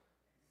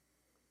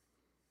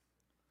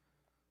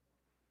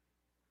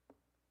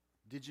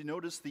Did you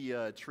notice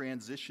the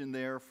transition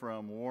there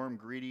from warm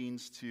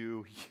greetings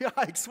to,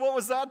 yikes, what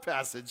was that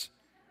passage?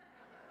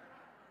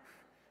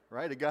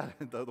 Right,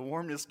 the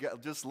warmness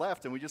just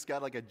left and we just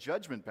got like a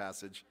judgment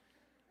passage.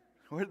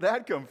 Where did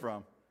that come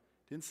from?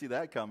 Didn't see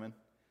that coming.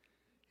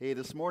 Hey,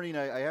 this morning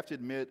I have to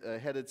admit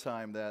ahead of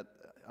time that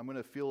I'm going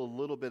to feel a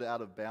little bit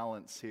out of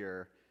balance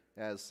here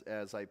as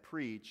I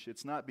preach.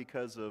 It's not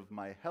because of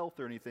my health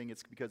or anything,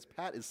 it's because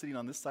Pat is sitting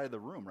on this side of the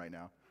room right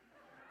now.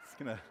 It's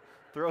going to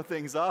throw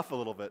things off a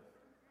little bit.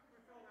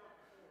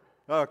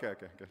 Okay,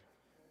 good.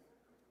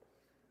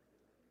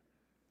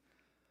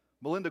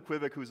 Melinda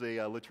Quivik, who's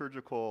a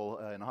liturgical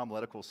and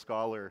homiletical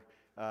scholar,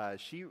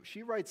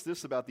 she writes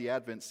this about the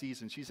Advent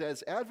season. She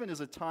says, Advent is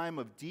a time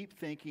of deep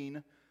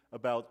thinking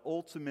about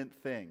ultimate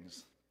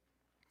things.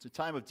 It's a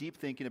time of deep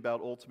thinking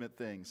about ultimate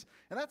things.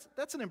 And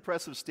that's an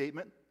impressive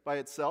statement by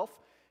itself.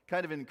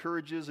 Kind of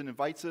encourages and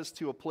invites us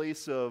to a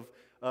place of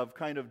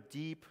kind of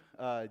deep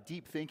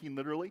thinking,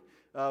 literally,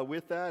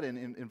 with that, and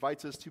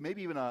invites us to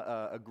maybe even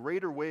a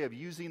greater way of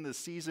using the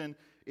season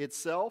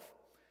itself.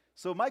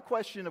 So my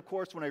question, of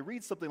course, when I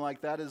read something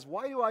like that is,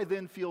 why do I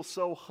then feel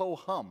so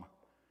ho-hum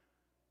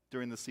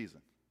during the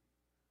season?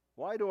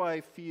 Why do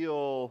I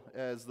feel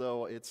as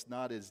though it's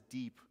not as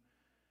deep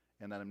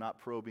and that I'm not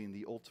probing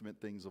the ultimate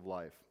things of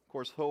life? Of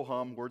course,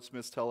 ho-hum,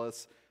 wordsmiths tell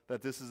us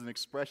that this is an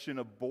expression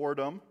of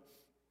boredom,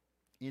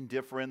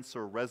 indifference,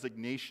 or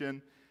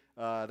resignation.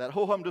 That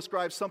ho-hum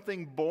describes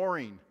something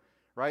boring,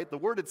 right? The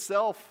word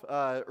itself,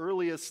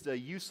 earliest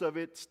use of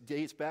it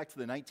dates back to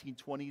the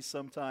 1920s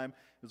sometime,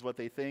 is what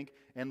they think.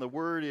 And the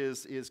word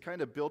is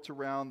kind of built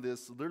around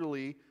this,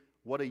 literally,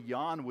 what a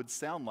yawn would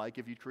sound like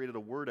if you created a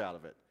word out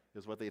of it,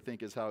 is what they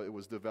think is how it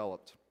was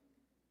developed.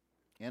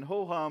 And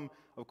ho-hum,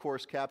 of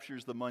course,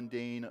 captures the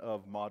mundane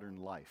of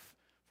modern life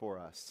for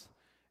us.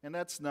 And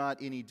that's not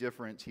any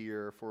different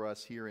here for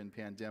us here in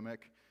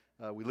pandemic.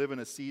 We live in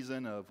a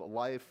season of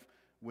life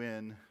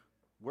when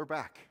we're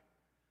back,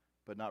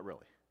 but not really.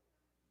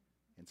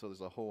 And so there's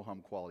a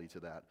ho-hum quality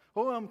to that.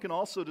 Ho-hum can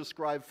also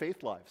describe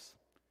faith lives,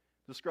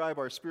 describe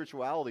our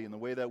spirituality and the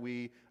way that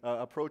we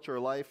approach our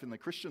life in the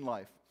Christian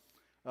life.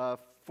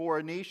 For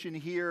a nation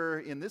here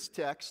in this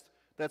text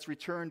that's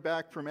returned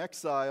back from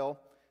exile,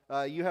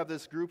 you have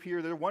this group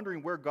here, they're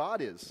wondering where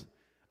God is.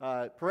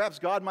 Perhaps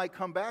God might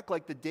come back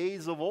like the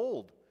days of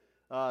old.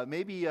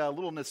 Maybe a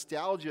little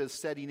nostalgia is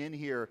setting in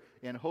here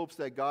in hopes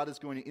that God is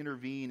going to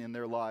intervene in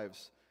their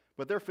lives.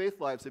 But their faith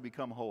lives have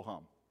become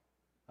ho-hum.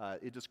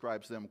 It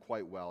describes them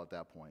quite well at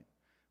that point.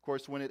 Of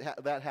course, when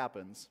that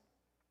happens,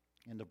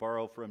 and to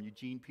borrow from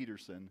Eugene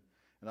Peterson,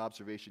 an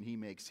observation he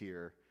makes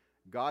here,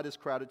 God is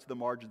crowded to the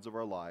margins of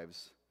our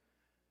lives,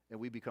 and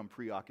we become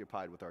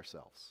preoccupied with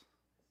ourselves.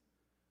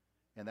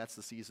 And that's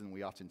the season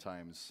we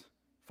oftentimes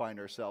find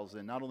ourselves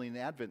in, not only in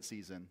the Advent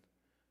season,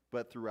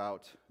 but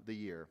throughout the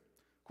year.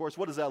 Of course,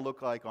 what does that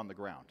look like on the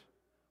ground?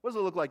 What does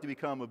it look like to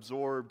become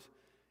absorbed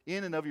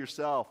in and of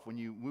yourself when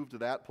you move to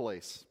that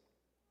place?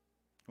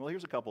 Well,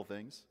 here's a couple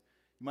things.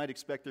 You might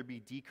expect there to be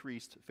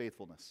decreased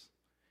faithfulness.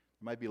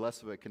 There might be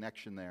less of a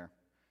connection there.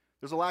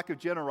 There's a lack of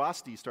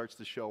generosity starts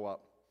to show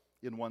up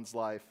in one's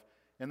life.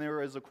 And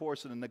there is, of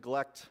course, a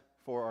neglect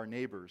for our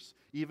neighbors,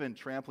 even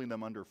trampling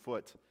them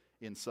underfoot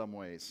in some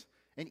ways.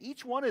 And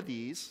each one of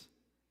these,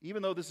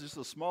 even though this is just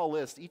a small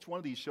list, each one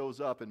of these shows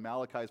up in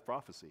Malachi's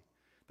prophecy,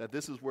 that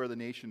this is where the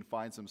nation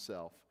finds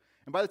himself.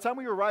 And by the time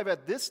we arrive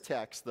at this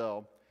text,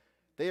 though,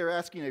 they are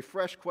asking a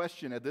fresh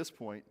question at this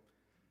point.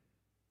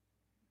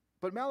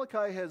 But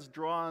Malachi has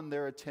drawn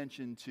their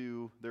attention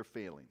to their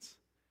failings.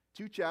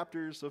 2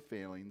 chapters of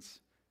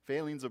failings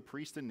of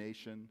priest and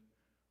nation,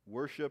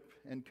 worship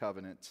and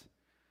covenant.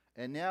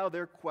 And now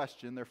their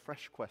question, their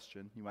fresh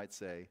question, you might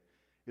say,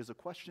 is a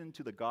question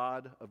to the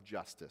God of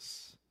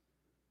justice.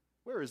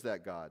 Where is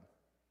that God?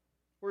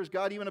 Where is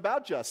God even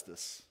about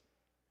justice?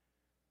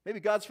 Maybe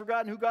God's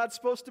forgotten who God's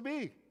supposed to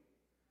be.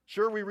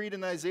 Sure, we read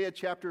in Isaiah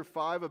chapter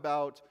 5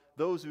 about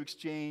those who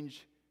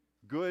exchange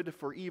good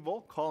for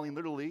evil, calling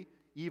literally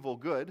evil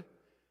good.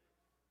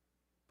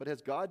 But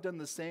has God done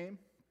the same?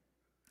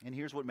 And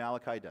here's what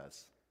Malachi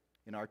does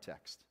in our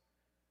text.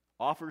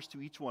 Offers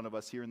to each one of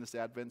us here in this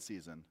Advent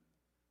season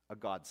a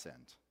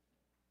godsend.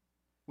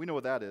 We know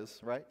what that is,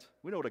 right?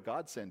 We know what a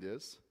godsend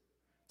is.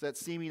 It's that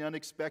seeming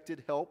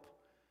unexpected help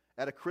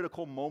at a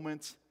critical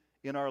moment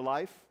in our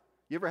life.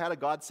 You ever had a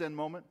godsend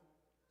moment?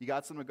 You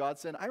got some of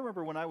godsend? I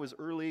remember when I was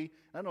early,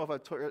 I don't know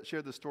if I've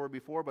shared this story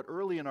before, but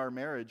early in our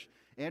marriage,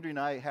 Andrea and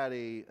I had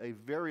a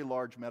very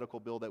large medical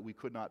bill that we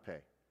could not pay.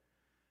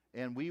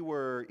 And we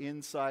were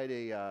inside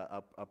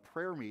a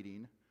prayer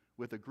meeting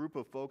with a group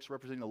of folks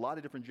representing a lot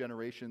of different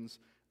generations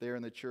there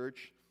in the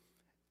church.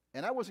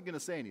 And I wasn't going to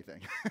say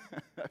anything.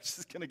 I was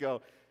just going to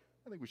go,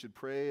 I think we should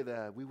pray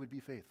that we would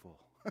be faithful,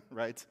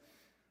 right?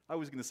 I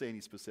wasn't going to say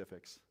any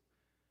specifics.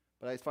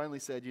 But I finally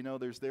said,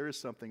 there is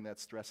something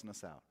that's stressing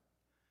us out.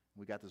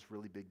 We got this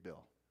really big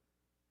bill.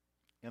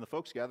 And the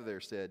folks gathered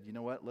there said, you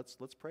know what,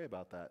 let's pray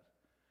about that.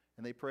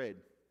 And they prayed.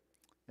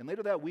 And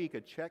later that week,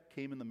 a check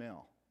came in the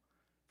mail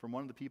from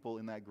one of the people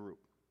in that group.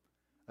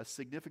 a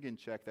significant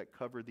check that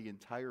covered the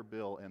entire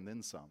bill and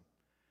then some.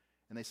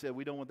 And they said,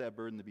 we don't want that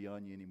burden to be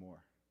on you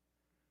anymore.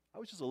 I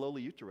was just a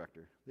lowly youth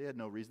director. They had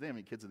no reason. They didn't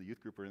have any kids in the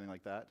youth group or anything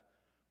like that.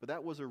 But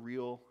that was a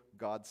real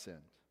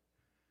godsend.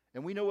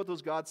 And we know what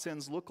those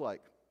godsends look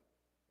like.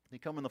 They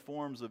come in the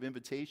forms of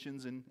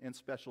invitations and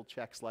special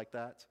checks like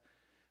that.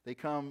 They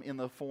come in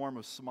the form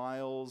of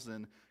smiles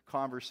and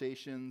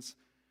conversations.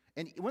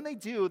 And when they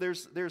do,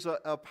 there's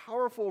a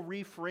powerful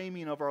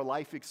reframing of our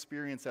life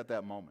experience at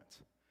that moment.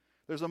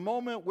 There's a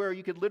moment where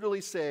you could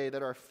literally say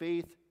that our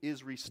faith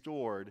is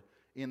restored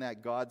in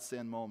that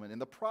godsend moment.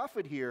 And the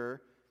prophet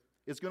here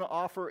is going to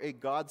offer a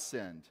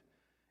godsend.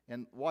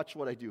 And watch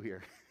what I do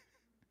here.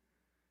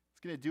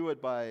 It's going to do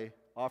it by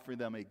offering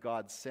them a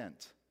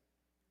God-sent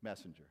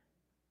messenger.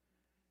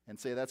 And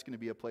say that's going to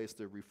be a place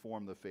to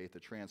reform the faith, to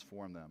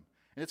transform them.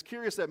 And it's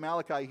curious that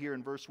Malachi here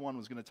in verse 1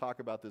 was going to talk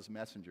about this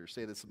messenger,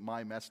 say this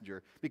my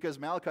messenger, because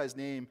Malachi's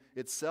name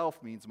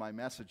itself means my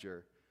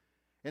messenger.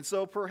 And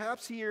so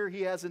perhaps here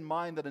he has in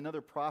mind that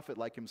another prophet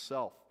like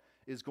himself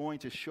is going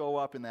to show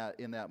up in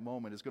that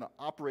moment, is going to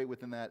operate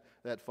within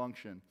that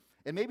function.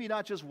 And maybe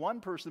not just one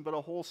person, but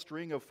a whole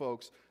string of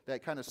folks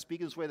that kind of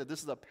speak in this way, that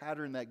this is a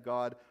pattern that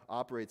God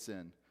operates in.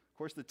 Of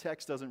course, the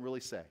text doesn't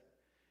really say.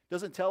 It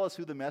doesn't tell us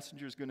who the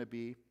messenger is going to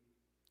be.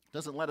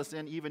 Doesn't let us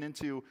in even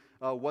into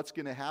what's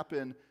going to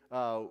happen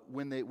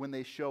when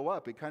they show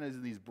up. It kind of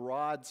is these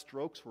broad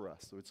strokes for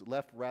us, so it's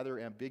left rather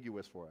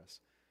ambiguous for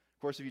us.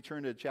 Of course, if you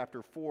turn to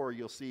chapter 4,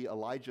 you'll see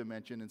Elijah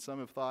mentioned, and some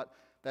have thought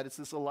that it's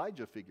this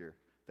Elijah figure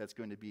that's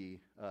going to be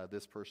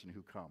this person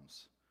who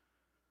comes.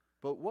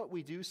 But what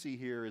we do see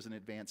here is an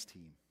advance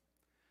team.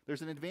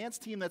 There's an advance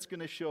team that's going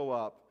to show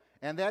up,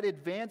 and that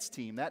advance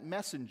team, that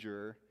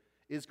messenger,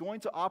 is going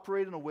to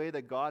operate in a way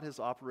that God has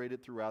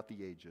operated throughout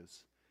the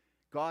ages.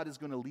 God is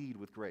going to lead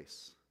with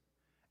grace.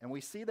 And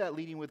we see that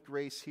leading with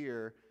grace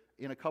here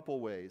in a couple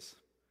ways.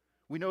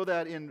 We know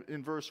that in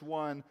verse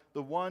 1,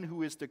 the one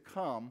who is to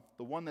come,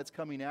 the one that's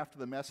coming after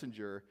the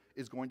messenger,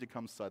 is going to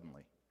come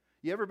suddenly.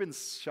 You ever been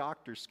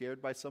shocked or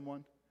scared by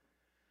someone?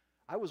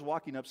 I was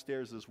walking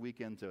upstairs this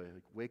weekend to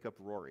wake up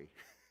Rory.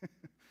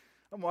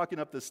 I'm walking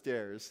up the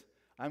stairs.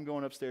 I'm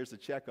going upstairs to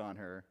check on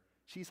her.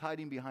 She's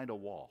hiding behind a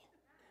wall.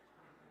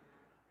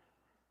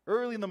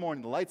 Early in the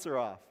morning, the lights are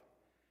off.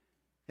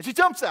 And she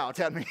jumps out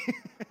at me.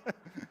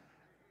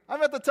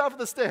 I'm at the top of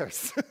the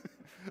stairs.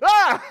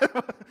 Ah!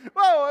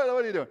 Whoa,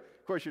 what are you doing?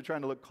 Of course, you're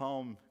trying to look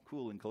calm,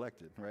 cool, and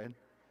collected, right?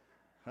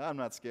 I'm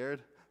not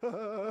scared.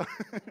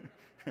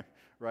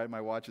 Right,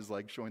 my watch is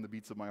like showing the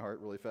beats of my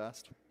heart really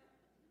fast.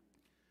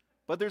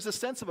 But there's a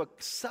sense of a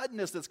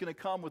suddenness that's going to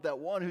come with that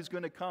one who's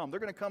going to come. They're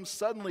going to come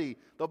suddenly.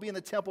 They'll be in the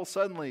temple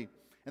suddenly.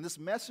 And this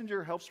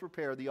messenger helps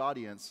prepare the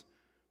audience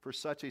for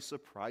such a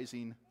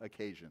surprising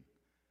occasion.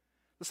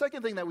 The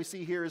second thing that we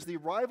see here is the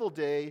arrival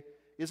day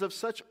is of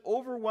such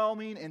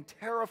overwhelming and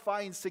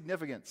terrifying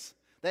significance.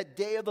 That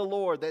day of the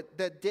Lord,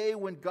 that day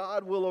when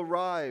God will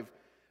arrive.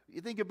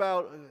 You think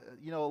about,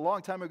 a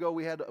long time ago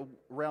we had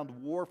around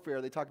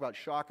warfare, they talk about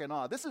shock and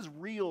awe. This is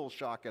real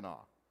shock and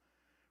awe,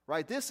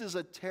 right? This is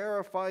a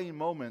terrifying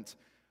moment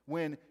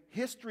when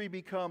history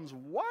becomes,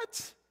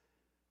 what?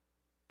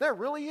 There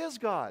really is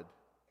God.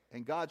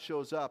 And God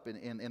shows up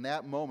in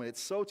that moment.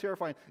 It's so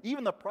terrifying.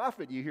 Even the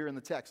prophet you hear in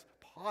the text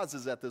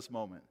pauses at this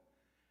moment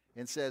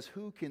and says,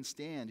 who can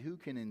stand? Who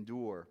can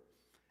endure?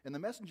 And the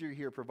messenger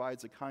here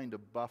provides a kind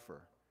of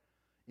buffer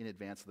in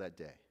advance of that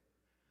day,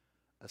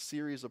 a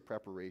series of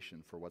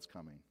preparation for what's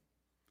coming.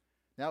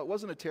 Now, it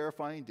wasn't a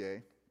terrifying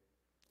day,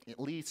 at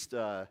least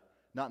not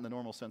in the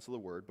normal sense of the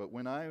word, but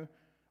when I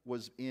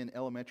was in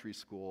elementary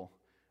school,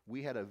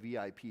 we had a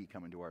VIP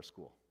come into our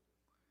school.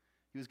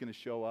 He was going to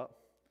show up,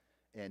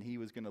 and he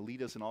was going to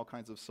lead us in all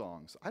kinds of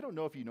songs. I don't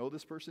know if you know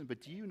this person, but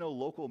do you know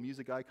local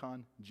music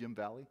icon Jim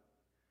Valley?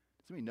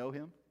 Does anybody know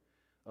him?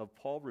 Of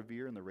Paul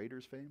Revere and the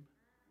Raiders fame?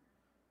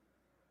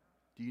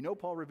 Do you know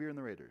Paul Revere and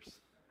the Raiders?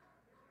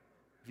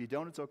 If you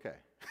don't, it's okay.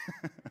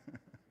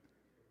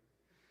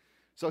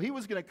 So he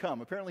was going to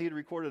come. Apparently he'd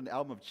recorded an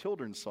album of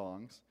children's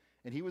songs,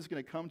 and he was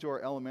going to come to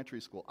our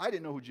elementary school. I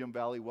didn't know who Jim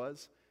Valley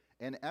was,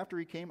 and after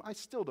he came, I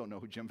still don't know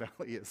who Jim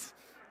Valley is.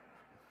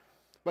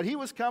 But he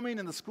was coming,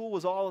 and the school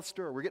was all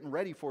astir. We're getting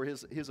ready for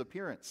his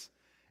appearance.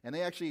 And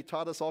they actually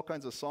taught us all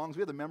kinds of songs.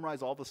 We had to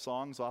memorize all the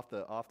songs off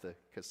the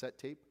cassette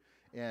tape.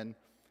 And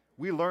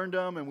we learned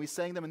them, and we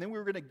sang them. And then we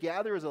were going to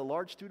gather as a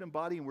large student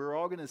body, and we were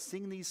all going to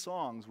sing these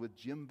songs with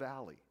Jim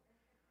Valley.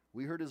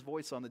 We heard his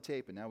voice on the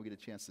tape, and now we get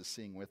a chance to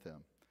sing with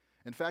him.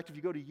 In fact, if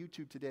you go to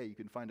YouTube today, you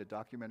can find a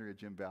documentary of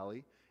Jim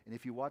Valley. And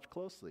if you watch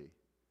closely,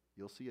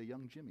 you'll see a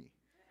young Jimmy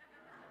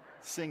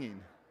singing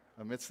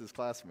amidst his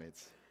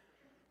classmates.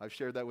 I've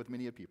shared that with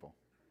many people.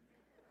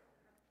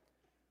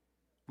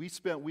 We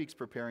spent weeks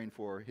preparing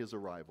for his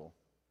arrival.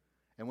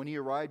 And when he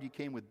arrived, he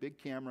came with big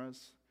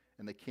cameras,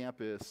 and the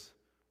campus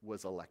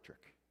was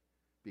electric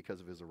because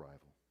of his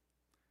arrival.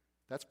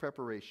 That's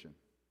preparation.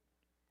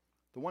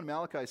 The one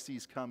Malachi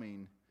sees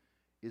coming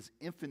is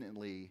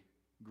infinitely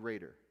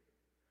greater,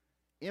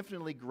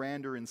 infinitely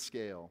grander in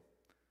scale.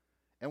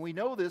 And we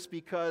know this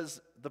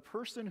because the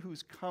person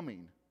who's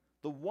coming,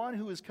 The one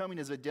who is coming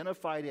is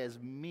identified as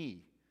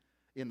me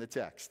in the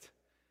text.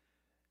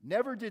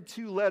 Never did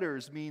two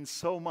letters mean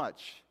so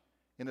much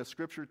in a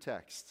scripture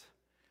text.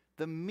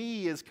 The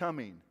me is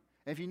coming.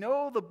 And if you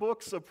know the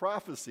books of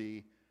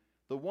prophecy,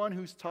 the one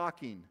who's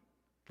talking,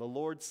 the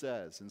Lord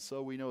says. And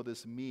so we know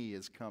this me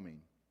is coming.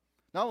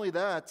 Not only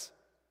that,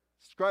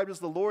 described as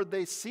the Lord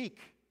they seek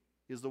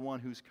is the one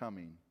who's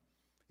coming.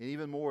 And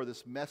even more,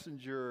 this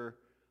messenger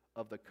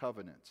of the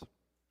covenant.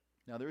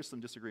 Now, there is some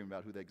disagreement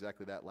about who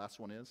exactly that last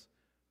one is.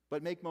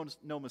 But make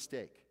no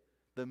mistake,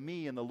 the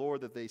me and the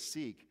Lord that they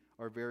seek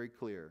are very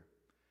clear.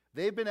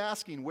 They've been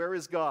asking, where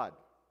is God?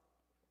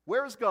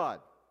 Where is God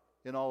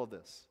in all of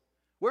this?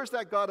 Where's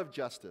that God of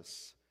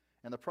justice?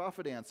 And the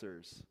prophet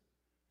answers,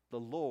 the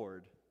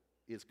Lord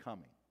is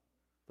coming.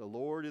 The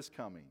Lord is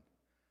coming.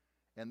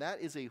 And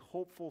that is a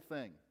hopeful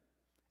thing.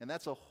 And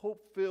that's a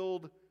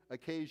hope-filled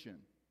occasion.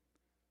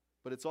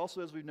 But it's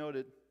also, as we've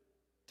noted,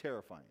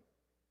 terrifying.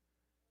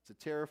 It's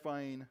a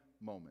terrifying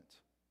moment.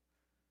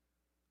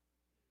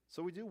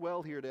 So we do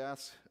well here to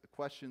ask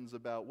questions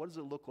about what does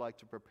it look like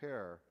to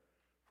prepare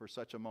for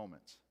such a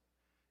moment.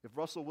 If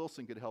Russell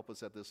Wilson could help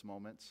us at this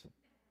moment,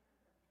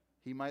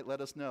 he might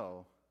let us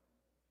know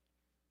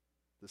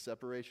the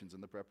separations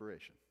and the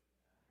preparation.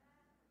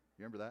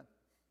 You remember that?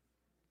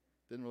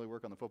 Didn't really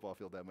work on the football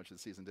field that much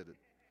this season, did it?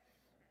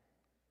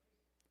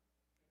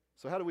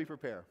 So how do we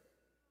prepare?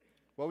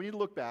 Well, we need to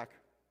look back.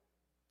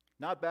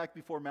 Not back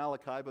before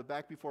Malachi, but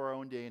back before our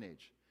own day and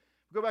age.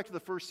 If we go back to the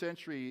first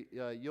century,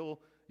 those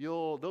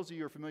of you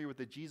who are familiar with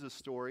the Jesus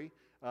story,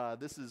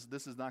 this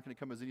is not going to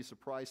come as any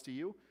surprise to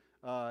you.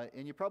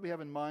 And you probably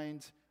have in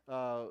mind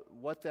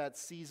what that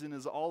season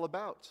is all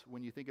about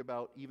when you think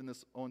about even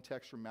this own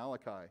text from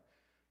Malachi.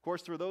 Of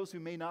course, for those who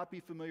may not be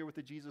familiar with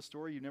the Jesus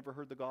story, you've never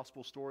heard the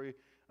gospel story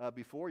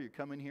before, you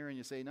come in here and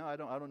you say, no, I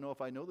don't know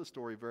if I know the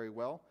story very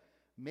well.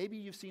 Maybe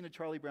you've seen a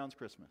Charlie Brown's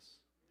Christmas.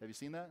 Have you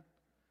seen that?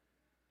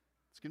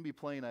 It's going to be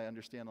playing, I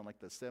understand, on like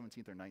the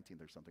 17th or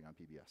 19th or something on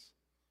PBS.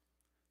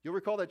 You'll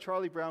recall that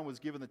Charlie Brown was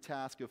given the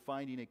task of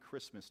finding a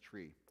Christmas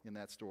tree in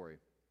that story,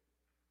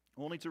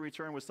 only to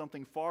return with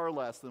something far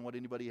less than what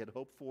anybody had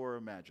hoped for or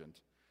imagined.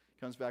 He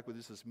comes back with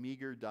just this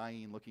meager,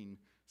 dying-looking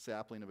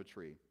sapling of a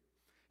tree.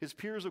 His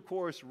peers, of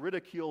course,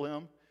 ridicule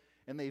him,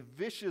 and they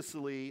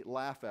viciously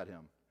laugh at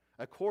him.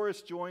 A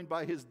chorus joined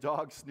by his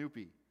dog,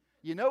 Snoopy.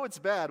 You know it's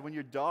bad when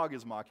your dog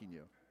is mocking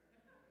you.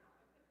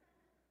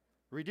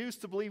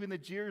 Reduced to believing the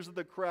jeers of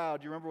the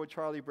crowd, you remember what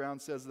Charlie Brown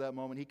says at that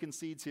moment? He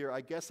concedes here,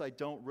 I guess I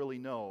don't really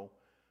know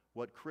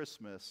what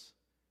Christmas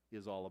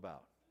is all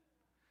about.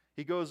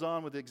 He goes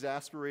on with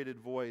exasperated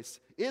voice,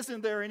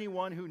 isn't there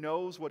anyone who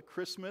knows what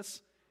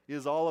Christmas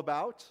is all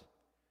about?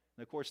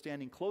 And of course,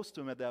 standing close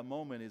to him at that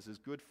moment is his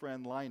good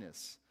friend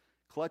Linus,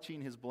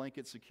 clutching his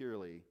blanket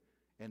securely,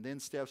 and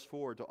then steps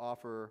forward to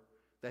offer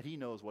that he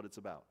knows what it's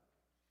about.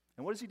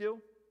 And what does he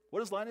do? What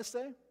does Linus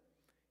say?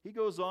 He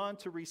goes on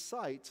to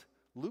recite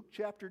Luke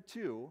chapter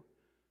 2,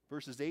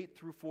 verses 8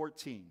 through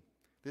 14.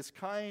 This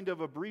kind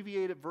of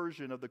abbreviated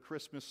version of the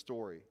Christmas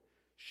story.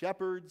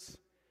 Shepherds,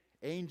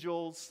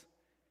 angels,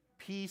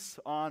 peace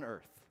on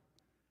earth.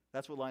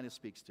 That's what Linus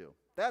speaks to.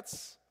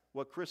 That's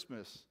what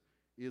Christmas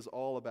is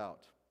all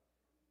about.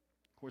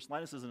 Of course,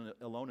 Linus isn't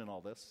alone in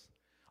all this.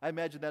 I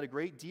imagine that a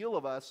great deal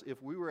of us,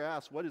 if we were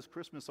asked, what is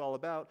Christmas all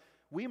about,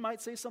 we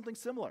might say something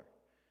similar.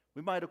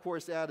 We might, of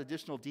course, add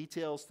additional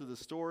details to the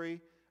story.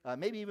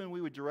 Maybe even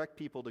we would direct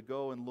people to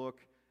go and look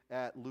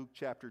at Luke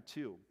chapter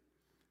 2.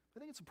 I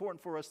think it's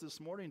important for us this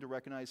morning to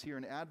recognize here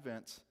in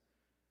Advent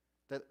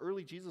that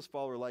early Jesus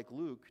follower like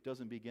Luke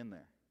doesn't begin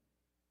there.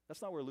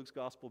 That's not where Luke's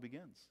gospel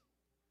begins.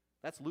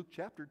 That's Luke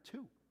chapter 2.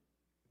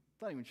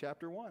 It's not even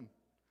chapter 1.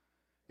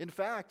 In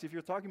fact, if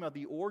you're talking about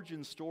the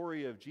origin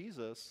story of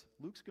Jesus,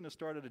 Luke's going to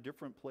start at a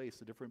different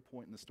place, a different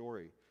point in the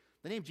story.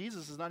 The name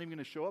Jesus is not even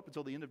going to show up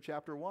until the end of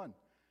chapter 1. And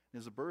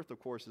his birth, of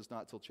course, is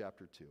not till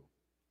chapter 2.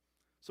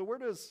 So where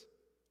does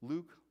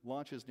Luke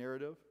launch his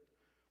narrative?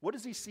 What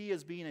does he see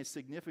as being a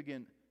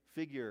significant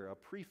figure, a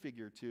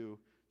prefigure to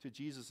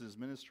Jesus'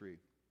 ministry?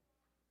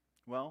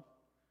 Well,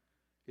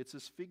 it's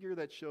this figure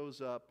that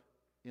shows up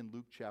in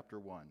Luke chapter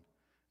 1,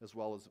 as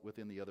well as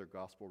within the other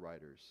gospel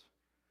writers.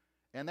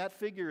 And that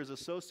figure is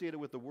associated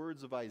with the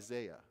words of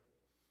Isaiah.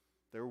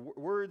 There are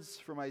words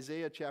from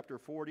Isaiah chapter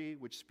 40,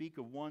 which speak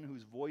of one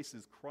whose voice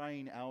is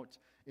crying out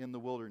in the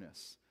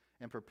wilderness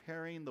and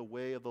preparing the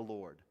way of the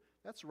Lord.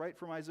 That's right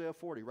from Isaiah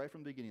 40, right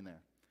from the beginning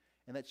there.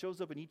 And that shows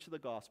up in each of the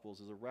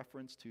Gospels as a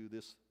reference to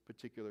this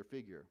particular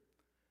figure.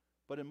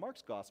 But in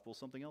Mark's Gospel,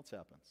 something else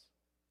happens.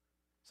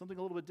 Something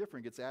a little bit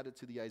different gets added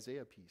to the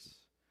Isaiah piece.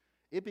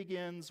 It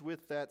begins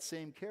with that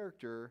same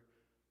character,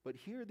 but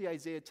here the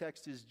Isaiah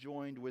text is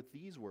joined with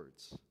these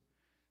words.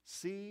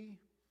 See,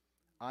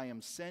 I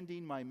am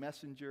sending my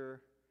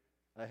messenger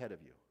ahead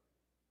of you.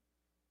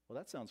 Well,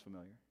 that sounds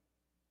familiar,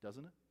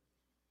 doesn't it?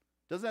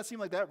 Doesn't that seem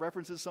like that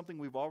references something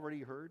we've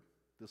already heard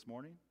this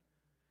morning?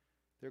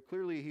 There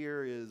clearly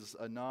here is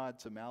a nod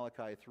to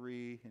Malachi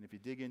 3, and if you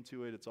dig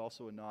into it, it's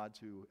also a nod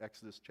to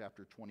Exodus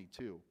chapter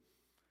 22.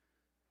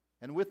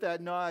 And with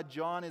that nod,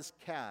 John is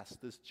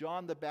cast. This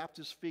John the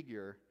Baptist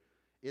figure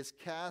is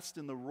cast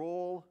in the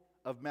role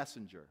of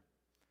messenger.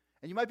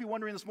 And you might be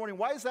wondering this morning,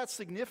 why is that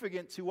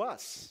significant to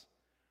us?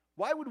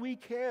 Why would we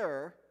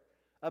care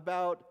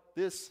about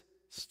this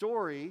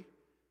story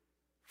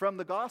from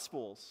the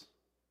Gospels?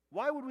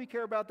 Why would we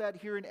care about that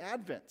here in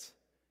Advent?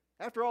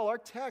 After all, our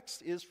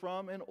text is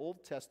from an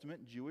Old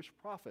Testament Jewish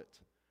prophet.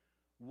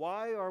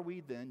 Why are we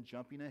then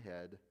jumping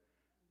ahead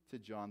to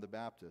John the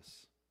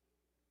Baptist?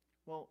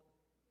 Well,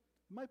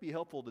 it might be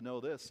helpful to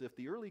know this. If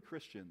the early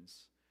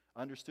Christians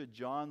understood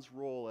John's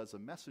role as a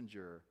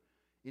messenger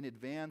in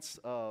advance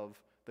of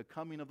the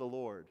coming of the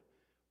Lord,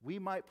 we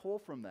might pull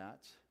from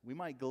that, we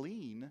might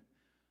glean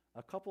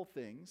a couple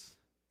things,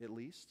 at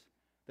least,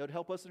 that would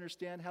help us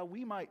understand how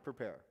we might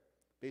prepare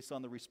based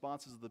on the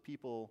responses of the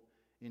people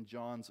in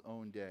John's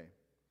own day.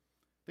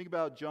 Think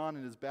about John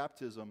and his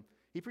baptism.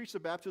 He preached a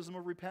baptism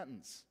of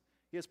repentance.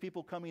 He has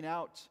people coming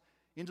out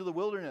into the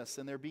wilderness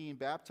and they're being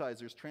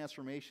baptized. There's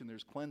transformation,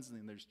 there's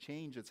cleansing, there's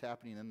change that's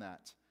happening in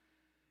that.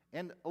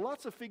 And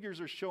lots of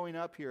figures are showing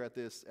up here at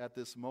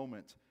this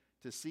moment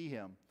to see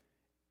him.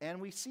 And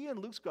we see in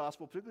Luke's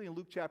gospel, particularly in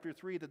Luke chapter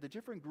 3, that the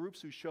different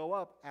groups who show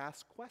up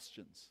ask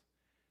questions.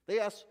 They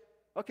ask,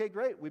 okay,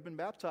 great, we've been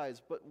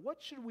baptized, but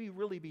what should we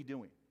really be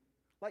doing?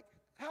 Like,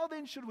 how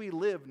then should we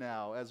live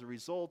now as a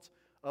result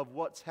of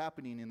what's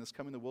happening in this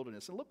coming to the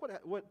wilderness? And look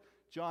what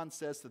John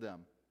says to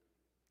them.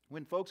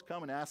 When folks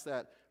come and ask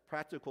that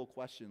practical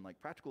question, like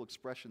practical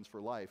expressions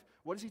for life,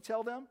 what does he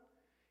tell them?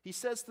 He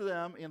says to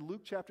them in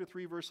Luke chapter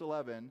 3, verse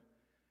 11,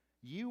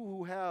 you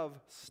who have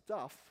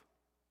stuff,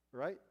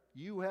 right?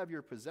 You who have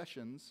your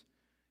possessions,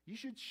 you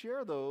should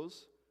share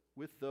those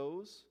with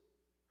those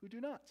who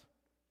do not.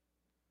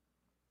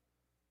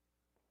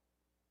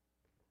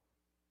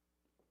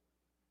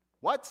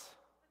 What?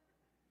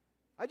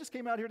 I just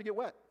came out here to get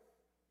wet.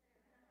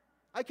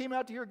 I came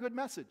out to hear a good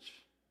message.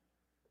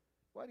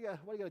 Why do you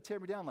got to tear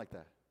me down like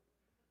that?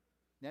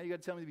 Now you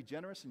got to tell me to be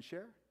generous and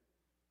share?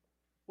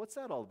 What's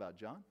that all about,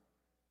 John?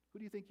 Who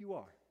do you think you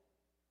are?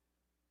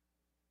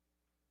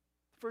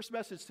 The first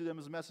message to them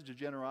is a message of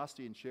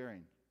generosity and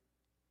sharing.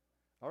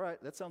 All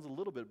right, that sounds a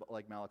little bit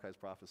like Malachi's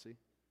prophecy.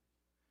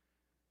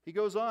 He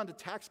goes on to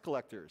tax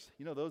collectors.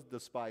 You know, those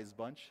despised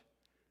bunch,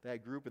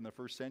 that group in the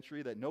first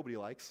century that nobody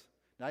likes,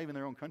 not even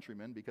their own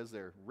countrymen, because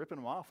they're ripping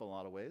them off in a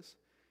lot of ways.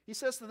 He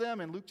says to them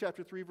in Luke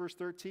chapter 3, verse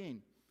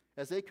 13,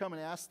 as they come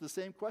and ask the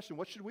same question,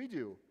 what should we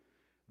do?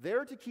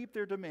 They're to keep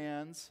their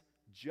demands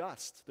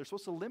just. They're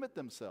supposed to limit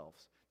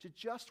themselves to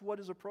just what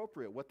is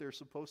appropriate, what they're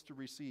supposed to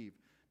receive,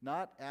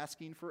 not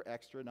asking for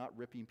extra, not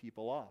ripping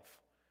people off.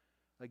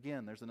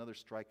 Again, there's another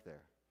strike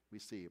there. We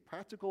see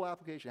practical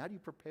application. How do you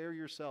prepare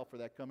yourself for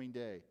that coming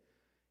day?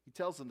 He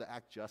tells them to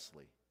act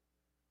justly.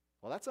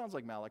 Well, that sounds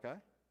like Malachi,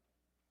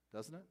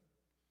 doesn't it?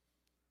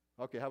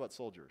 Okay, how about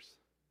soldiers,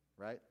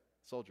 right?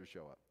 Soldiers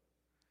show up.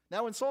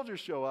 Now, when soldiers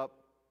show up,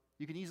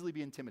 you can easily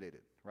be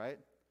intimidated, right?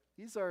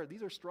 These are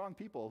strong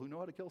people who know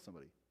how to kill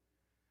somebody.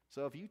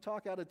 So if you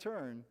talk out of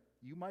turn,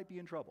 you might be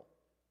in trouble.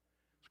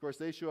 Of course,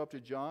 they show up to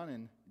John,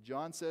 and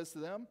John says to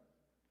them,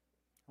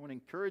 I want to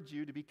encourage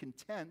you to be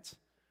content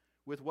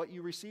with what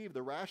you receive,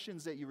 the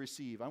rations that you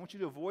receive. I want you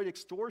to avoid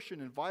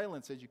extortion and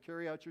violence as you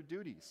carry out your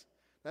duties.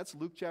 That's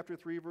Luke chapter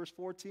 3, verse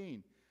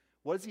 14.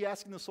 What is he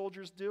asking the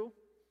soldiers to do?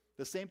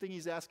 The same thing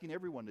he's asking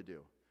everyone to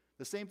do.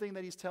 The same thing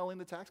that he's telling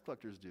the tax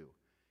collectors to do.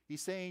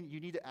 He's saying you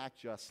need to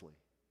act justly.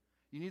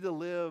 You need to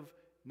live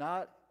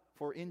not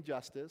for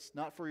injustice,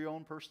 not for your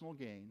own personal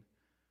gain,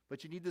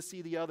 but you need to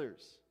see the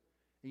others.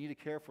 You need to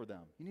care for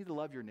them. You need to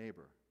love your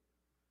neighbor.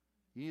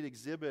 You need to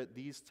exhibit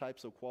these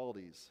types of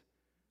qualities.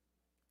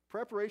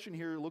 Preparation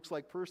here looks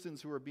like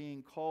persons who are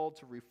being called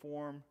to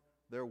reform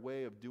their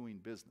way of doing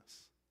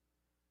business,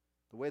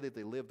 the way that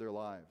they live their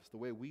lives, the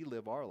way we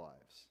live our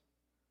lives,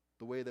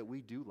 the way that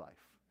we do life.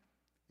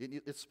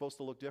 It's supposed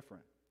to look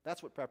different.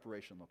 That's what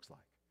preparation looks like.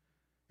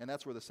 And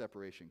that's where the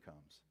separation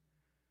comes.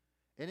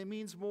 And it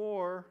means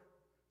more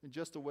than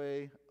just a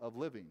way of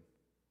living.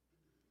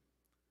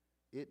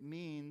 It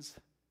means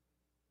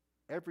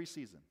every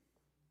season,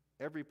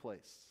 every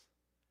place,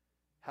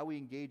 how we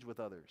engage with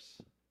others,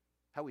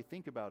 how we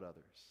think about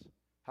others,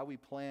 how we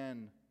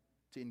plan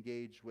to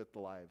engage with the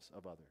lives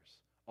of others.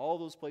 All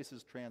those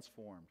places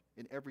transformed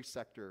in every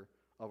sector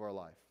of our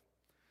life.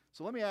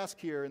 So let me ask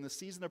here, in the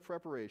season of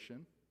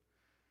preparation,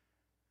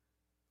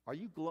 are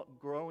you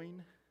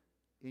growing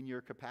in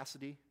your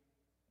capacity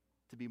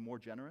to be more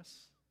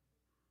generous?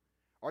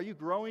 Are you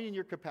growing in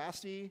your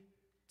capacity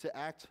to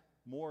act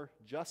more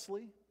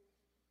justly?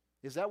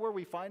 Is that where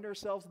we find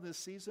ourselves in this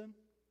season?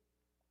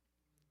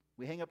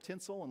 We hang up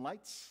tinsel and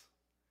lights,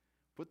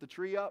 put the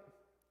tree up,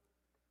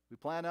 we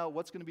plan out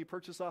what's going to be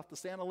purchased off the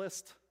Santa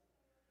list,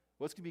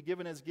 what's going to be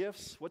given as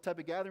gifts, what type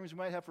of gatherings we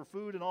might have for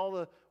food and all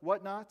the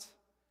whatnot.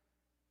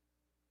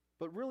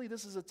 But really,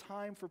 this is a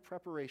time for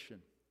preparation.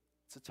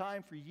 It's a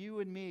time for you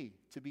and me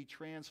to be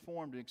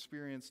transformed and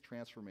experience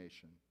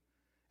transformation.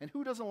 And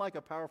who doesn't like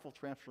a powerful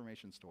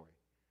transformation story?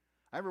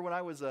 I remember when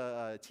I was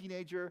a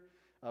teenager,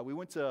 we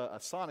went to a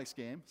Sonics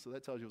game, so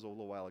that tells you it was a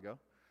little while ago.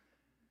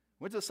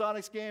 Went to the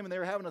Sonics game, and they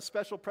were having a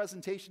special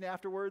presentation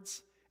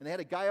afterwards, and they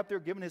had a guy up there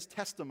giving his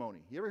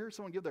testimony. You ever hear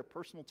someone give their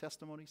personal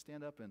testimony,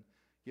 stand up and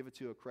give it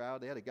to a crowd?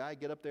 They had a guy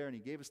get up there, and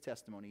he gave his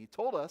testimony. He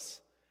told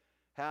us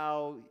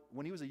how,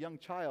 when he was a young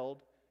child,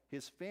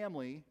 his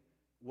family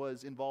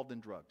was involved in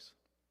drugs.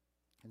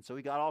 And so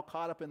he got all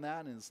caught up in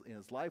that, and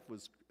his life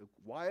was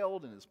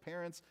wild, and his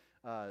parents,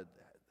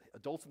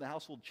 adults in the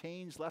household,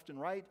 changed left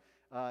and right,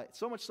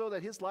 so much so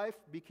that his life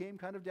became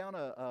kind of down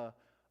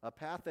a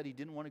path that he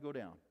didn't want to go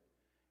down.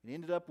 And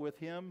ended up with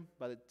him,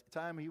 by the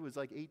time he was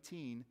like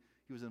 18,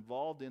 he was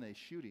involved in a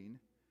shooting,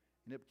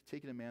 ended up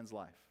taking a man's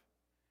life.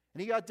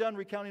 And he got done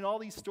recounting all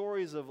these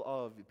stories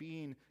of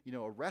being,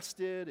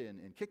 arrested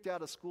and kicked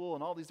out of school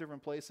and all these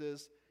different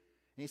places.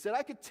 And he said,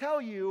 I could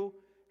tell you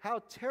how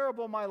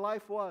terrible my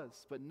life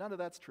was, but none of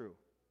that's true.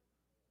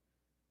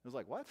 I was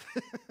like, what?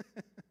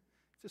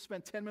 Just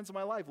spent 10 minutes of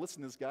my life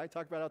listening to this guy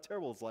talk about how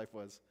terrible his life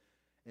was.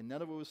 And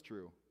none of it was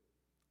true.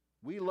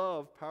 We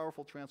love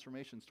powerful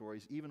transformation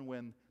stories even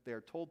when they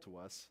are told to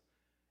us,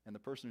 and the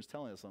person who's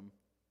telling us them,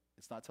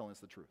 it's not telling us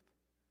the truth.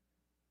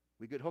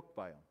 We get hooked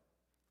by them.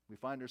 We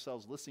find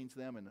ourselves listening to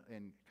them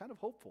and kind of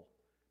hopeful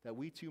that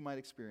we too might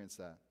experience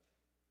that.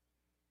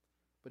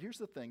 But here's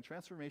the thing,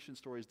 transformation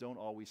stories don't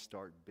always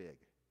start big.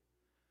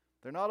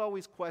 They're not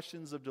always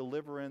questions of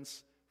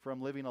deliverance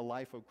from living a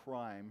life of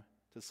crime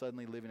to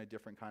suddenly living a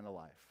different kind of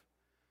life.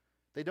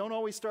 They don't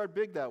always start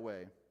big that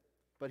way,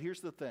 but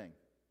here's the thing,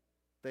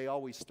 they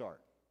always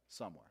start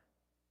somewhere.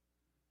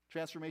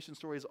 Transformation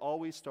stories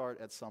always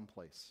start at some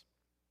place.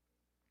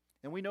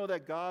 And we know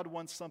that God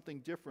wants something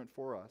different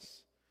for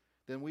us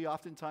than we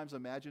oftentimes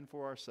imagine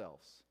for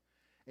ourselves,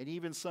 and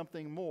even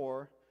something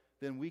more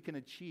than we can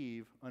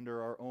achieve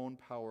under our own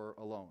power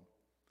alone.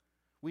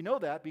 We know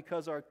that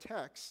because our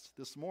text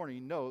this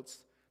morning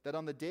notes that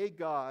on the day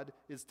God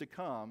is to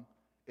come,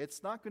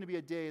 it's not going to be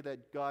a day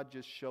that God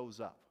just shows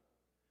up.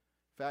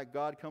 In fact,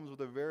 God comes with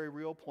a very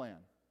real plan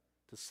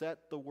to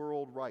set the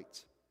world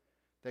right.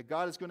 That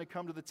God is going to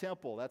come to the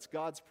temple. That's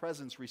God's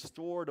presence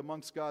restored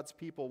amongst God's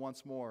people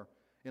once more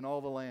in all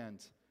the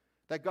land.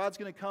 That God's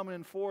going to come and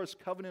enforce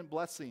covenant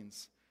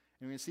blessings.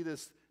 And we see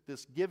this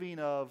giving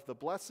of the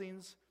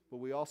blessings, but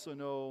we also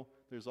know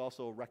there's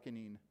also a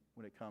reckoning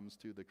when it comes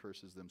to the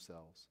curses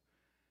themselves.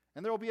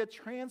 And there will be a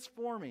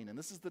transforming, and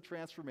this is the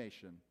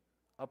transformation,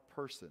 of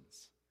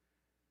persons.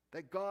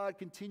 That God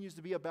continues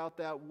to be about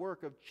that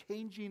work of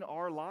changing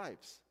our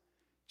lives,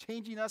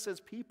 changing us as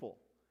people,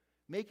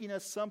 making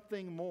us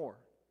something more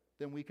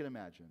than we can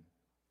imagine.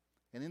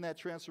 And in that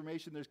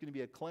transformation, there's going to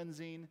be a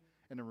cleansing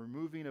and a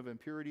removing of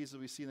impurities, as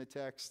we see in the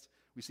text.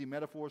 We see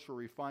metaphors for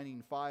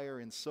refining fire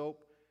and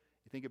soap.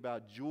 You think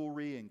about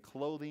jewelry and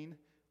clothing,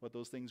 what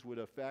those things would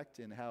affect,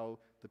 and how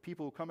the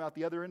people who come out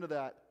the other end of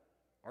that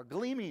are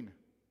gleaming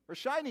or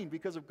shining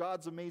because of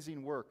God's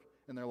amazing work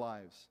in their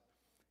lives.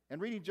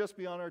 And reading just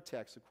beyond our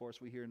text, of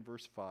course, we hear in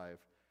verse 5,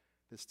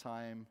 this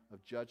time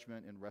of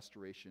judgment and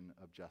restoration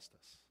of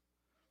justice.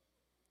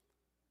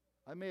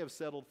 I may have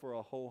settled for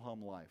a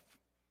ho-hum life,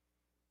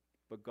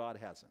 but God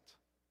hasn't.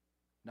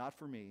 Not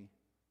for me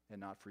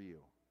and not for you.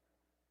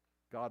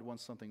 God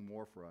wants something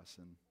more for us,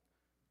 and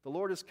the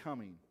Lord is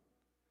coming.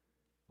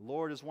 The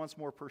Lord is once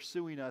more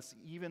pursuing us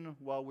even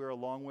while we're a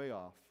long way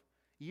off,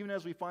 even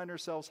as we find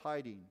ourselves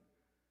hiding.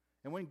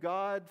 And when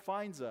God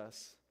finds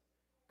us,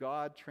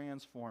 God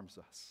transforms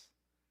us,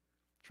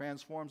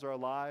 transforms our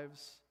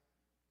lives,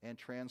 and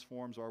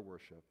transforms our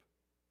worship.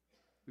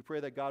 We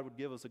pray that God would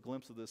give us a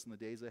glimpse of this in the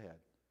days ahead,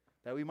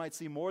 that we might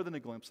see more than a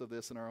glimpse of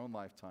this in our own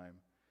lifetime,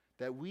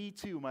 that we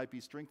too might be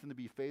strengthened to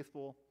be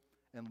faithful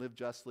and live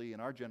justly in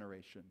our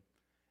generation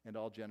and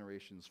all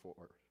generations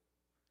forward.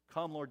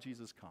 Come, Lord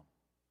Jesus, come.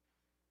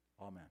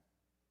 Amen.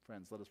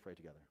 Friends, let us pray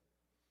together.